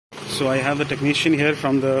So I have the technician here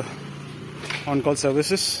from the on-call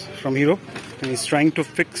services from Hero, and he's trying to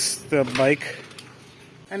fix the bike.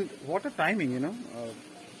 And what a timing, you know.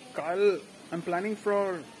 Carl, I'm planning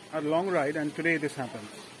for a long ride, and today this happens.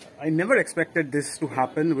 I never expected this to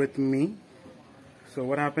happen with me. So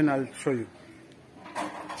what happened, I'll show you.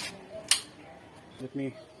 Let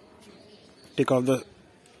me take off the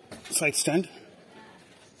side stand.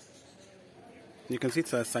 You can see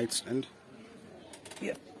it's a side stand.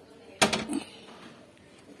 Yeah.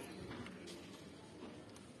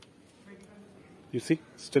 You see,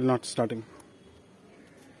 still not starting.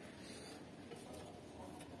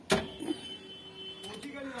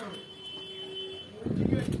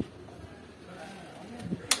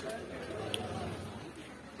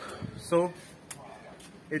 So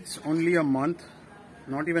it's only a month,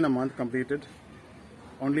 not even a month completed.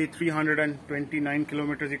 Only 329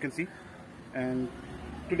 kilometers you can see. And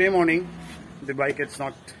today morning the bike is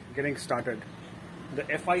not getting started. The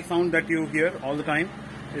FI sound that you hear all the time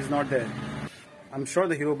is not there. I'm sure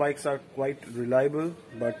the Hero bikes are quite reliable,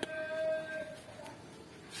 but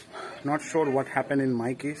not sure what happened in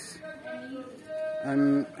my case.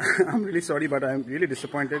 I'm really sorry, but I'm really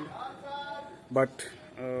disappointed. But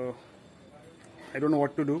I don't know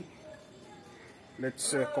what to do.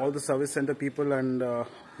 Let's call the service center people and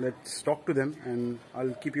let's talk to them, and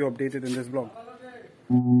I'll keep you updated in this vlog.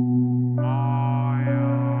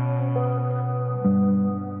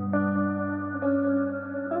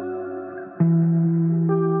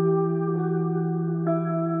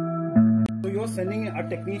 So you're sending a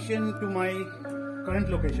technician to my current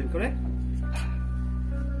location, correct?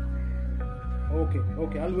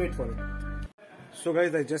 Okay, I'll wait for it. So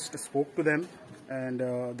guys, I just spoke to them and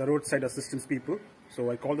the roadside assistance people. So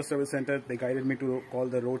I called the service center. They guided me to call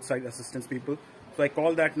the roadside assistance people. So I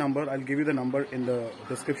called that number. I'll give you the number in the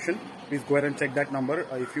description. Please go ahead and check that number.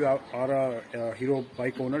 If you are a Hero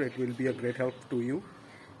bike owner, it will be a great help to you.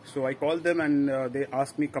 So I called them and they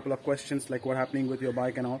asked me a couple of questions like what's happening with your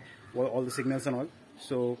bike and all the signals and all.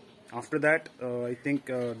 So after that, I think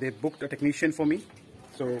they booked a technician for me.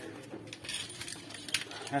 So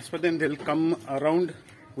as per them, they'll come around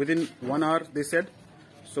within 1 hour, they said.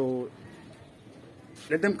 So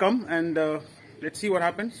let them come and let's see what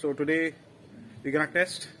happens. So today we're gonna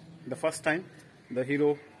test the first time the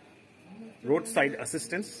Hero roadside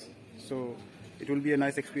assistance. So it will be a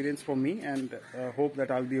nice experience for me, and hope that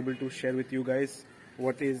I'll be able to share with you guys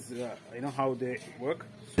what is how they work.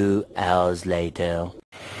 2 hours later.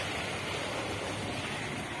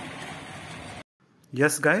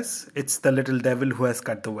 Yes guys, it's the little devil who has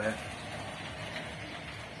cut the wire.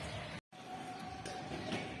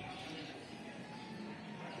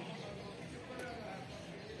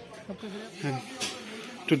 And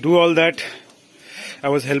to do all that, I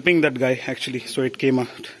was helping that guy actually, so it came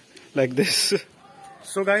out like this.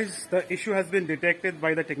 So guys, the issue has been detected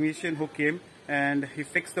by the technician who came, and he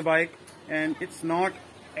fixed the bike, and it's not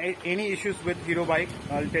any issues with Hero bike,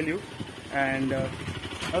 I'll tell you. And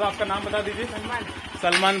आपका नाम बता दीजिए.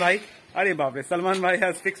 Salman bhai. Arey baap re, Salman bhai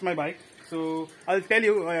has fixed my bike. So I'll tell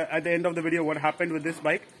you at the end of the video what happened with this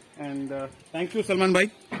bike. And thank you, Salman bhai.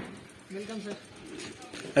 Welcome, sir.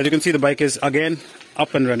 As you can see, the bike is again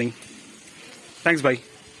up and running. Thanks, bhai.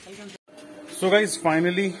 Welcome, sir. So guys,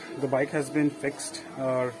 finally the bike has been fixed.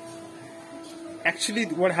 Actually,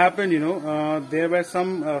 what happened, there were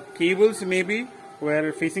some cables maybe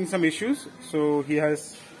were facing some issues. So he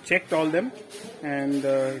has checked all them, and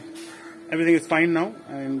everything is fine now,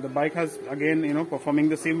 and the bike has again performing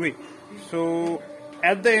the same way. So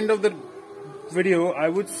at the end of the video, I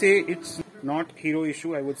would say it's not Hero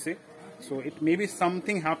issue, I would say. So it maybe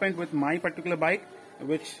something happened with my particular bike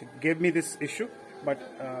which gave me this issue, but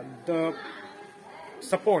the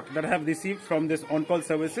support that I have received from this on-call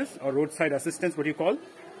services or roadside assistance, what you call,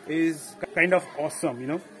 is kind of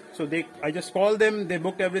awesome, So I just called them, they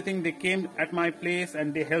booked everything, they came at my place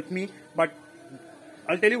and they helped me. But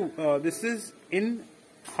I'll tell you, this is in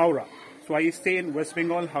Howrah. So I stay in West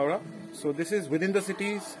Bengal, Howrah. So this is within the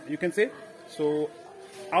cities, you can say. So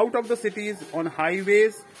out of the cities, on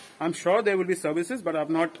highways, I'm sure there will be services, but I've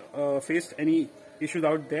not faced any issues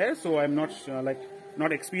out there. So I'm not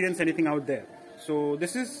not experienced anything out there. So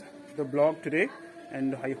this is the vlog today,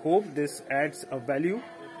 and I hope this adds a value.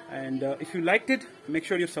 And if you liked it, make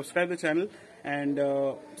sure you subscribe the channel and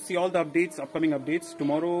see all the updates, upcoming updates.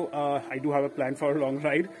 Tomorrow I do have a plan for a long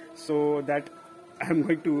ride, so that I'm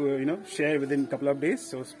going to share within a couple of days.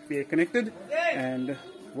 So stay connected and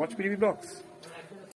watch PDP Vlogs.